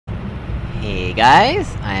Hey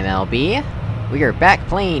guys, I'm LB. We are back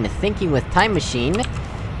playing Thinking with Time Machine.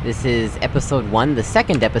 This is episode 1, the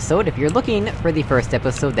second episode. If you're looking for the first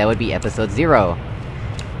episode, that would be episode 0.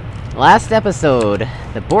 Last episode,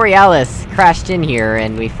 the Borealis crashed in here,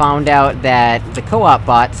 and we found out that the co-op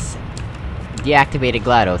bots deactivated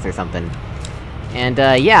GLaDOS or something. And,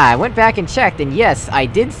 yeah, I went back and checked, and yes, I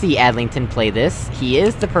did see Adlington play this. He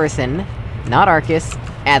is the person, not Arcus,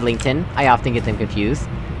 Adlington. I often get them confused.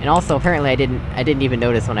 And also, apparently I didn't even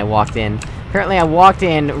notice when I walked in. Apparently I walked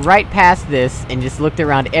in right past this, and just looked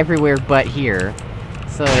around everywhere but here.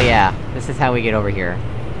 So yeah, this is how we get over here.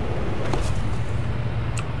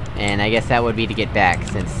 And I guess that would be to get back,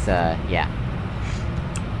 since, yeah.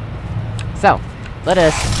 So, let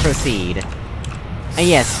us proceed. And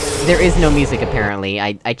yes, there is no music apparently.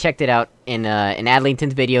 I checked it out in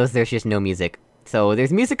Adlington's videos, there's just no music. So,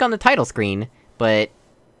 there's music on the title screen, but...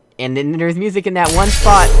 And then there's music in that one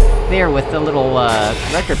spot there with the little,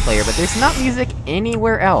 record player, but there's not music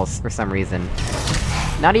anywhere else for some reason.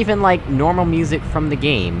 Not even, like, normal music from the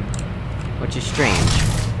game. Which is strange.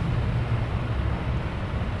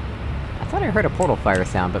 I thought I heard a portal fire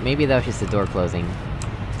sound, but maybe that was just the door closing.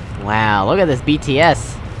 Wow, look at this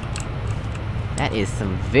BTS! That is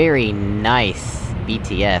some very nice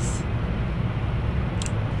BTS.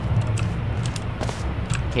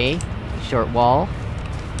 Okay, short wall.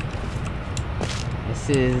 This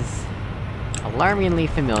is... alarmingly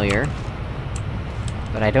familiar.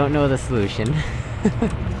 But I don't know the solution.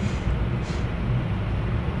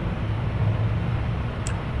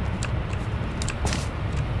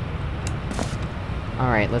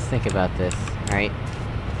 Alright, let's think about this, alright?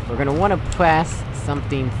 We're gonna wanna pass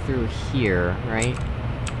something through here, right?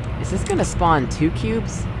 Is this gonna spawn 2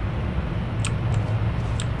 cubes?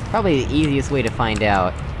 Probably the easiest way to find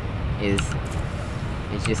out is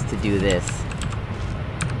just to do this.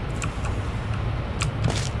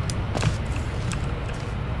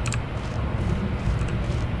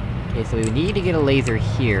 Okay, so we need to get a laser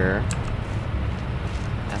here.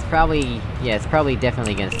 That's probably... yeah, it's probably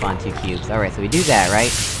definitely gonna spawn 2 cubes. Alright, so we do that, right?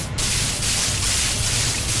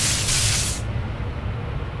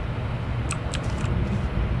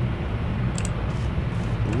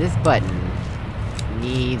 And this button...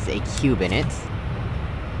 needs a cube in it.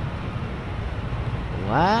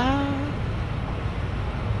 What?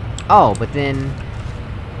 Oh, but then...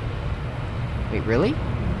 wait, really?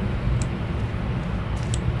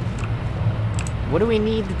 What do we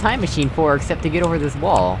need the time machine for, except to get over this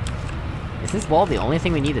wall? Is this wall the only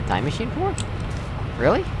thing we need the time machine for?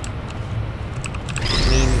 Really? I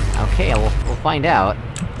mean, okay, we'll find out.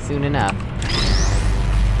 Soon enough.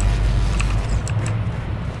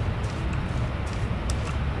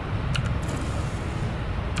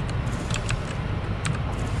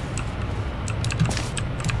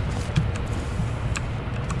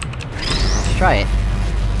 Let's try it.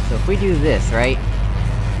 So if we do this, right?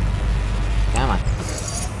 Come on.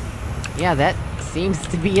 Yeah, that seems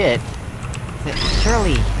to be it.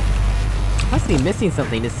 Surely... must be missing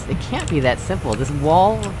something, it can't be that simple. This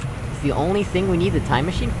wall is the only thing we need the time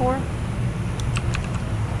machine for?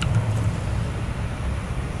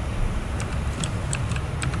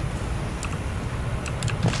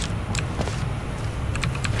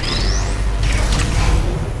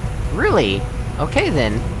 Really? Okay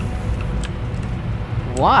then.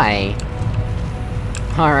 Why?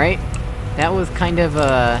 Alright. That was kind of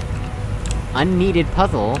a... unneeded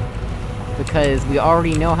puzzle, because we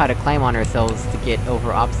already know how to climb on ourselves to get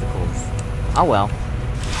over obstacles. Oh well.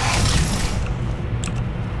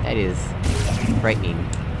 That is... frightening.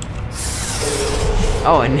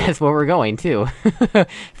 Oh, and that's where we're going, too.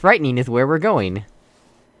 Frightening is where we're going.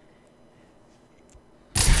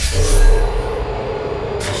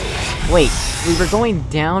 Wait, we were going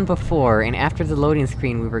down before, and after the loading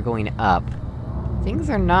screen we were going up.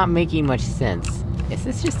 Things are not making much sense. Is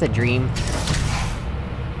this just a dream?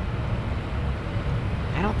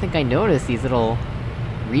 I don't think I noticed these little...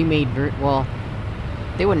 remade well...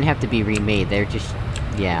 they wouldn't have to be remade, they're just...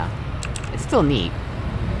 yeah. It's still neat.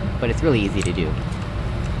 But it's really easy to do.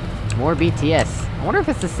 More BTS. I wonder if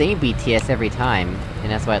it's the same BTS every time,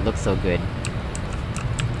 and that's why it looks so good.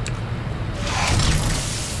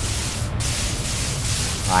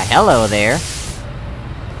 Why, hello there!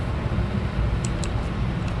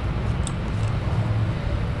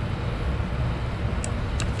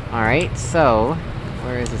 Alright, so...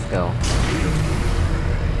 where does this go?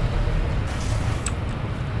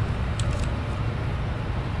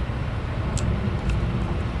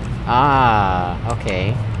 Ah,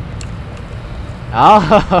 okay.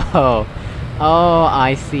 Oh! Oh,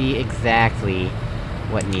 I see exactly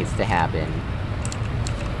what needs to happen.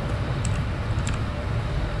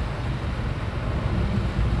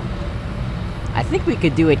 think we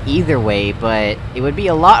could do it either way, but it would be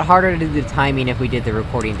a lot harder to do the timing if we did the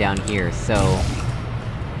recording down here, so...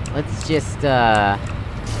 let's just, head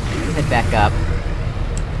back up.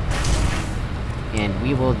 And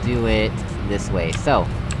we will do it this way, so...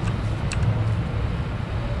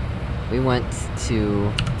 we want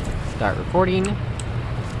to start recording.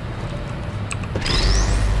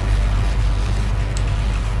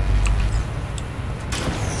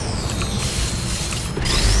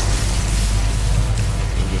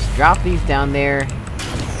 And just drop these down there.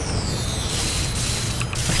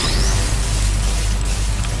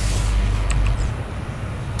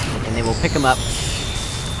 And then we'll pick them up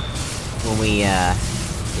when we, yeah.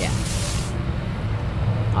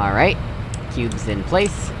 Alright. Cube's in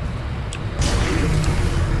place.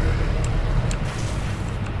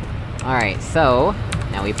 Alright, so...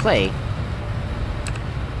 now we play.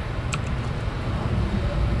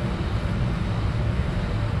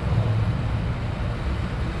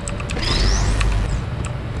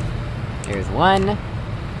 There's one.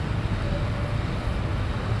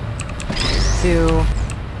 There's two.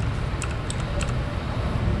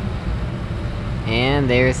 And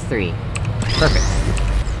there's three. Perfect.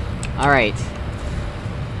 Alright.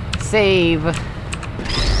 Save!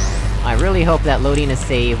 I really hope that loading a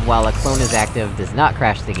save while a clone is active does not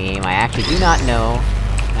crash the game. I actually do not know,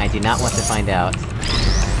 and I do not want to find out.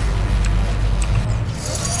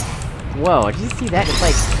 Whoa, did you see that? It's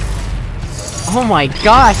like... oh my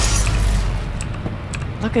gosh!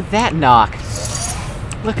 Look at that knock!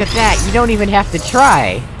 Look at that, you don't even have to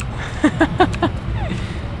try!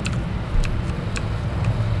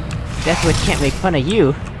 Deathwish can't make fun of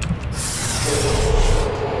you!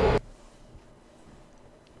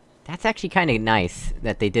 That's actually kinda nice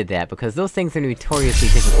that they did that, because those things are notoriously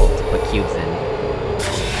difficult to put cubes in.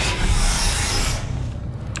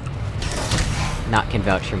 Not can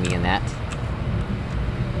vouch for me in that.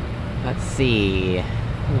 Let's see...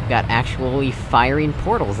 we've got actually firing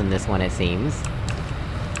portals in this one, it seems.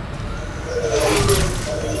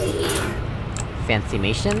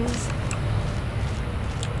 Fancymations?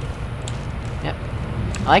 Yep.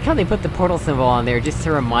 I like how they put the portal symbol on there just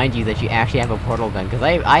to remind you that you actually have a portal gun, cause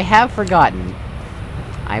I have forgotten.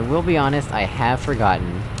 I will be honest, I have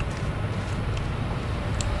forgotten.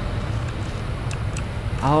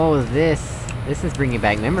 Oh, this is bringing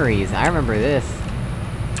back memories, I remember this.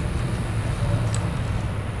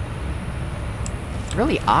 It's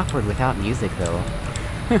really awkward without music, though.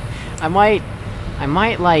 I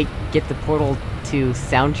might, like, get the Portal 2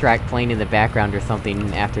 soundtrack playing in the background or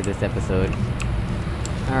something after this episode.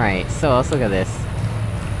 Alright, so let's look at this.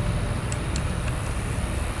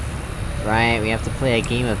 Right, we have to play a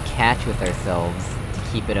game of catch with ourselves, to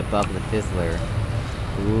keep it above the fizzler.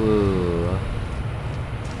 Ooh...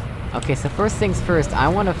 okay, so first things first, I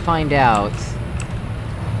wanna find out...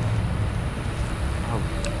 oh,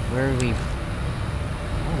 where are we...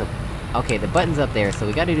 okay, the button's up there, so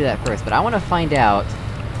we gotta do that first, but I wanna find out...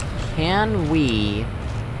 can we...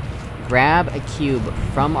 grab a cube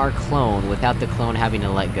from our clone without the clone having to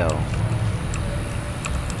let go?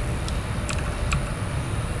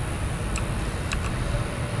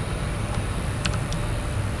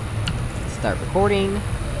 Start recording...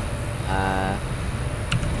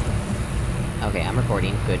 okay, I'm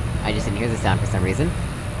recording, good. I just didn't hear the sound for some reason.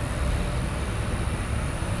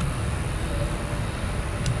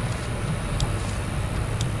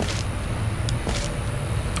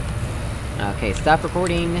 Okay, stop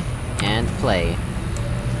recording, and play.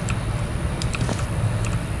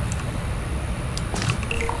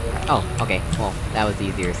 Oh, okay, well, that was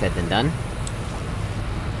easier said than done.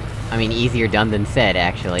 I mean, easier done than said,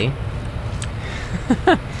 actually.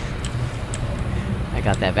 I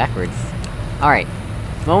got that backwards. Alright.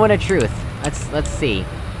 Moment of truth. Let's see.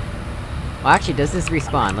 Well, actually, does this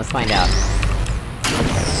respawn? Let's find out.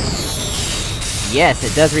 Yes,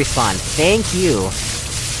 it does respawn. Thank you!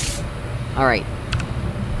 Alright.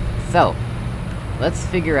 So... let's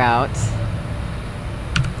figure out...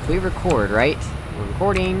 if we record, right? We're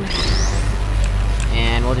recording...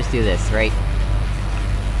 and we'll just do this, right?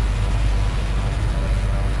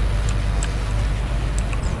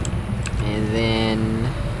 And then...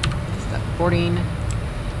 stop recording...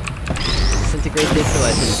 disintegrate this so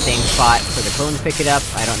it's in the same spot for the clone to pick it up.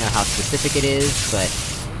 I don't know how specific it is, but...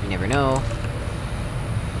 you never know.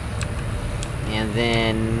 And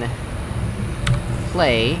then...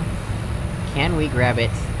 play... can we grab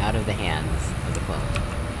it out of the hands of the clone?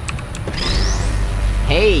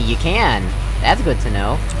 Hey, you can! That's good to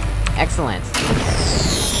know. Excellent.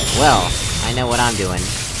 Well, I know what I'm doing.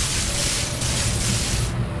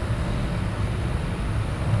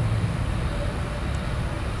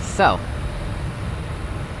 So...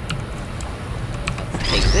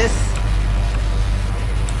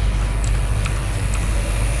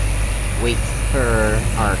 wait for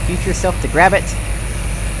our future self to grab it.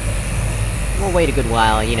 We'll wait a good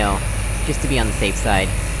while, you know, just to be on the safe side.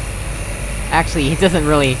 Actually, it doesn't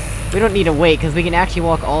really... we don't need to wait, cause we can actually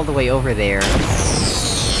walk all the way over there.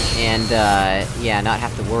 And, yeah, not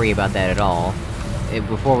have to worry about that at all.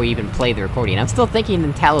 Before we even play the recording. I'm still thinking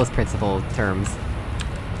in Talos Principle terms.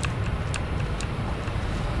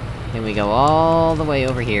 Then we go all the way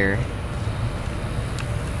over here.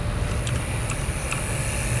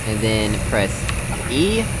 And then press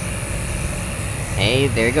E. Hey,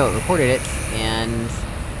 there you go, it recorded it, and...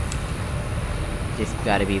 just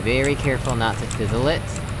gotta be very careful not to fizzle it.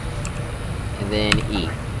 And then E.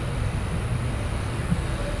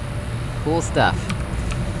 Cool stuff.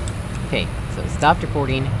 Okay, so stopped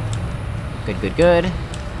recording. Good, good, good.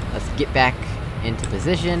 Let's get back into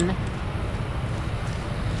position.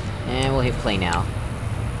 And we'll hit play now.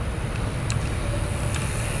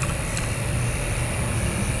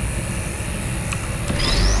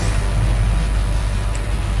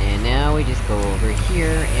 And now we just go over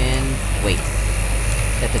here and wait.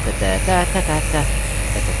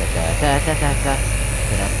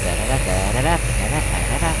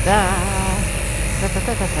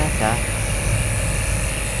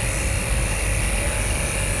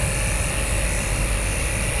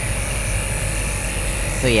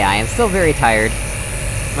 So yeah, I am still very tired.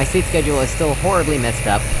 My sleep schedule is still horribly messed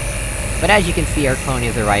up. But as you can see, our clone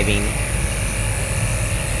is arriving.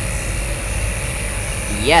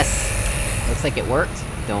 Yes! Looks like it worked.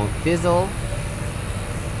 Don't fizzle.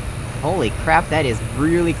 Holy crap, that is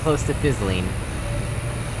really close to fizzling.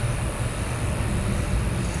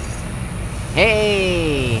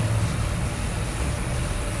 Hey!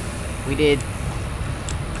 We did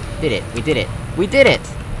it, we did it! We did it!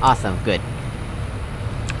 Awesome, good.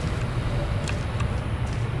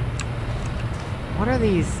 What are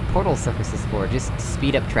these portal surfaces for? Just to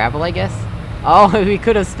speed up travel, I guess? Oh, we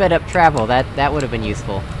could've sped up travel, that would've been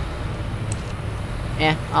useful.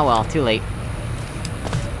 Eh, oh well, too late.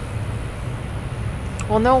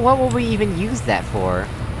 Well no, what will we even use that for?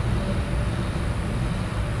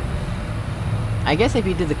 I guess if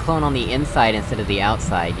you did the clone on the inside instead of the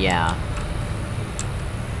outside, yeah.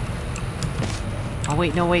 Oh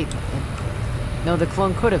wait, no wait. No, the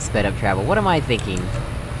clone could've sped up travel, what am I thinking?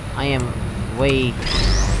 I am way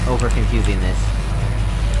over-confusing this.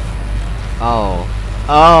 Oh.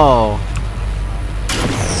 Oh!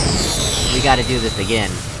 We gotta do this again.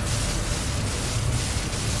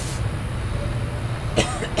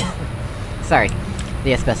 Sorry.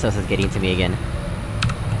 The asbestos is getting to me again.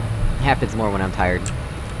 It happens more when I'm tired.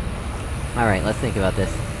 Alright, let's think about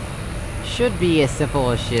this. Should be as simple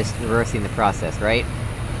as just reversing the process, right?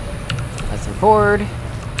 Let's record.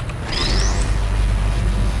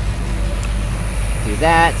 Do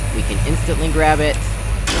that, we can instantly grab it.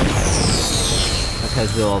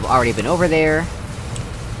 Because we'll have already been over there.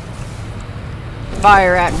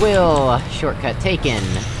 Fire at will! Shortcut taken.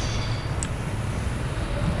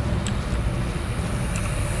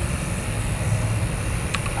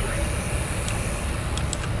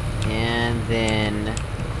 And then...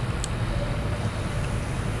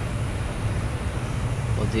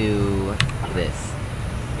 we'll do... this.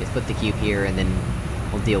 Just put the cube here, and then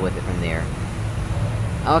we'll deal with it from there.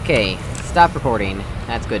 Okay, stop recording.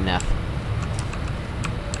 That's good enough.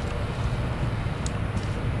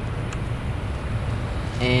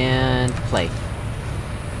 And... play.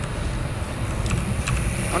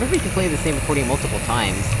 I wonder if we can play the same recording multiple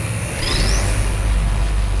times.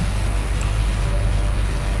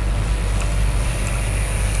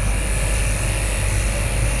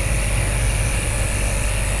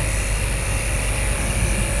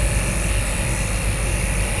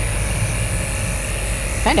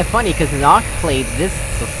 Kinda funny, cause Nock played this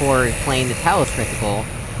before playing the Talos Principle,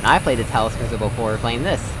 and I played the Talos Principle before playing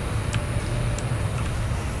this.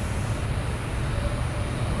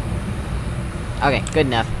 Okay, good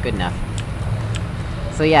enough, good enough.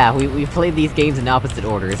 So yeah, we've played these games in opposite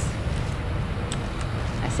orders.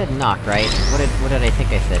 I said Nock, right? What did I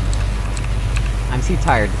think I said? I'm too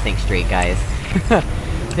tired to think straight, guys.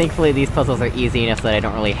 Thankfully these puzzles are easy enough that I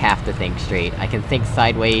don't really have to think straight. I can think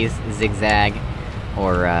sideways, zigzag,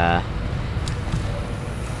 or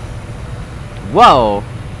whoa!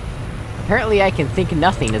 Apparently I can think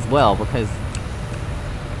nothing as well, because...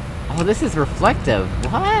 oh, this is reflective!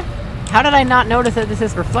 What? How did I not notice that this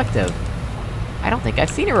is reflective? I don't think I've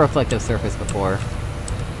seen a reflective surface before.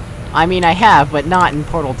 I mean, I have, but not in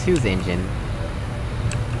Portal 2's engine.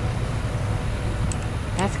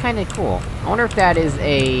 That's kinda cool. I wonder if that is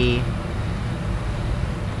a...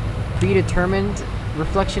 predetermined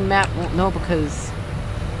reflection map? Well, no, because...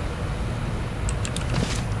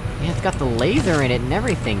 it's got the laser in it and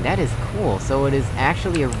everything, that is cool. So it is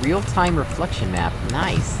actually a real-time reflection map,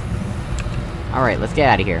 nice. Alright, let's get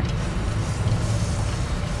out of here.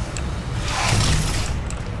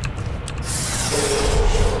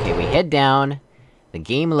 Okay, we head down, the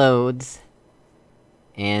game loads,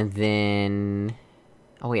 and then...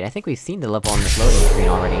 Oh wait, I think we've seen the level on this loading screen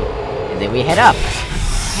already. And then we head up!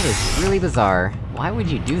 That is really bizarre. Why would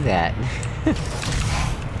you do that?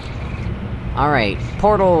 Alright,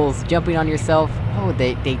 portals, jumping on yourself. Oh,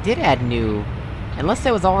 they did add new... Unless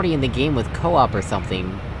that was already in the game with co-op or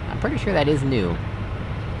something. I'm pretty sure that is new.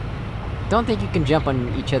 Don't think you can jump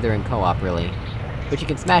on each other in co-op, really. But you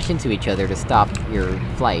can smash into each other to stop your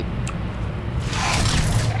flight.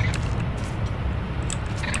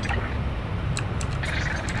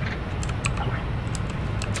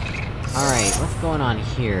 Alright, what's going on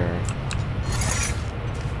here?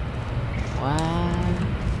 What?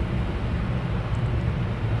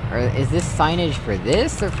 Or is this signage for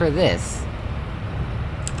this, or for this?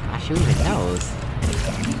 Gosh, who even knows?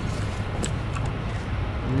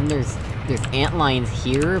 And then there's ant lines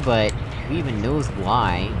here, but who even knows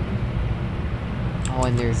why? Oh,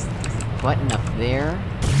 and there's a button up there?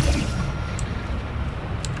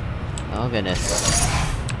 Oh goodness.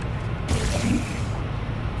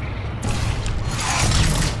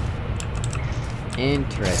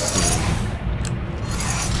 Interesting.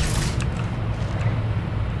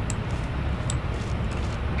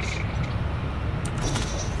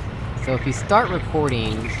 So if you start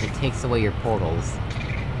recording, it takes away your portals.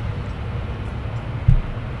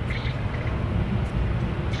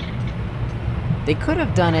 They could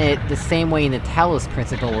have done it the same way in the Talos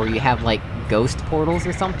Principle, where you have, like, ghost portals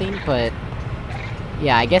or something, but...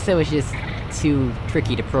 Yeah, I guess it was just too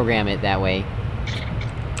tricky to program it that way.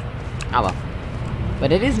 Oh well.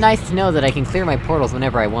 But it is nice to know that I can clear my portals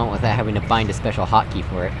whenever I want without having to find a special hotkey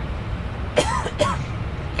for it.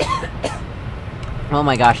 Oh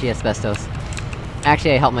my gosh, the asbestos.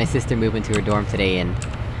 Actually, I helped my sister move into her dorm today, and...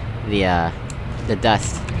 the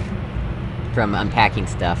dust... from unpacking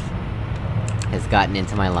stuff... has gotten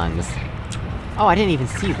into my lungs. Oh, I didn't even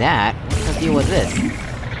see that! What's the deal with this?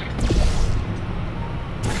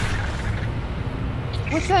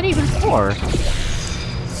 What's that even for?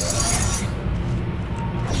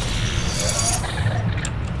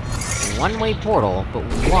 One-way portal, but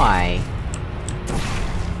why?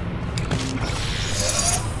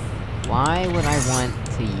 Why would I want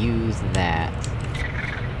to use that?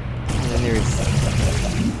 And then there's...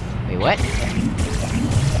 Wait, what?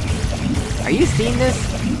 Are you seeing this?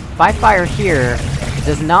 If I fire here, it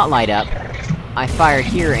does not light up. I fire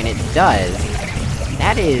here and it does.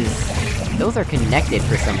 That is... Those are connected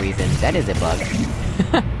for some reason. That is a bug.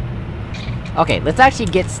 Okay, let's actually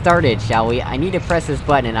get started, shall we? I need to press this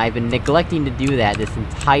button, and I've been neglecting to do that this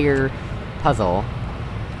entire puzzle.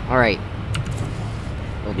 Alright.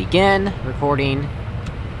 We'll begin recording.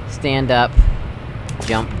 Stand up.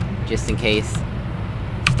 Jump, just in case.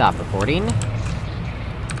 Stop recording.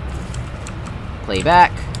 Play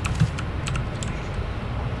back.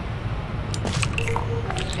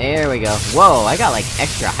 There we go. Whoa, I got, like,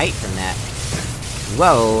 extra height from that.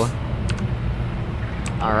 Whoa.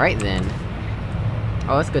 Alright then.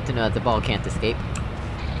 Oh, it's good to know that the ball can't escape.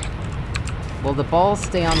 Will the balls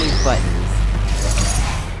stay on these buttons?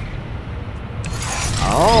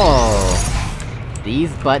 Oh!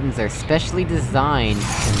 These buttons are specially designed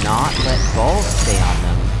to not let balls stay on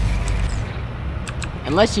them.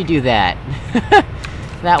 Unless you do that.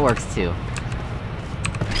 That works too.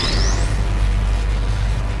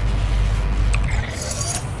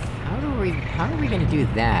 How are we gonna do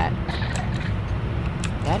that?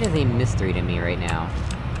 That is a mystery to me right now.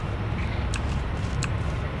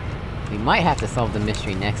 We might have to solve the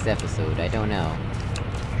mystery next episode, I don't know.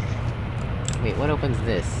 Wait, what opens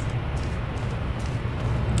this?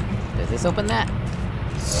 Does this open that?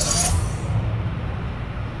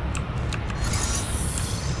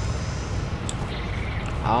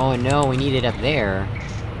 Oh no, we need it up there.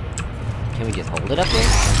 Can we just hold it up there?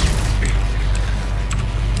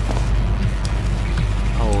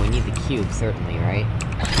 Oh, we need the cube, certainly, right?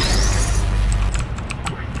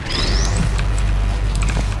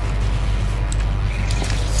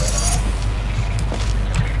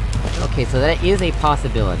 Okay, so that is a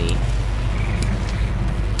possibility.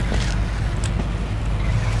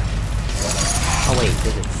 Oh wait,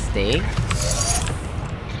 does it stay?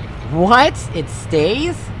 What?! It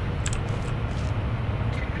stays?!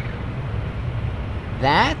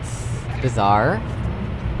 That's... bizarre.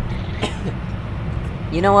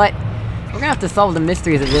 You know what? We're gonna have to solve the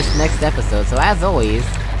mysteries of this next episode, so as always,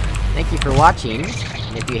 thank you for watching,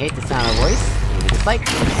 and if you hate the sound of voice, leave a dislike.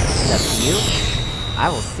 It's up to you. I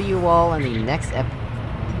will see you all in the next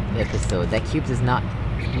episode. That cubes is not...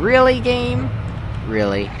 Really, game?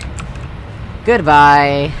 Really?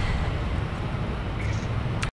 Goodbye!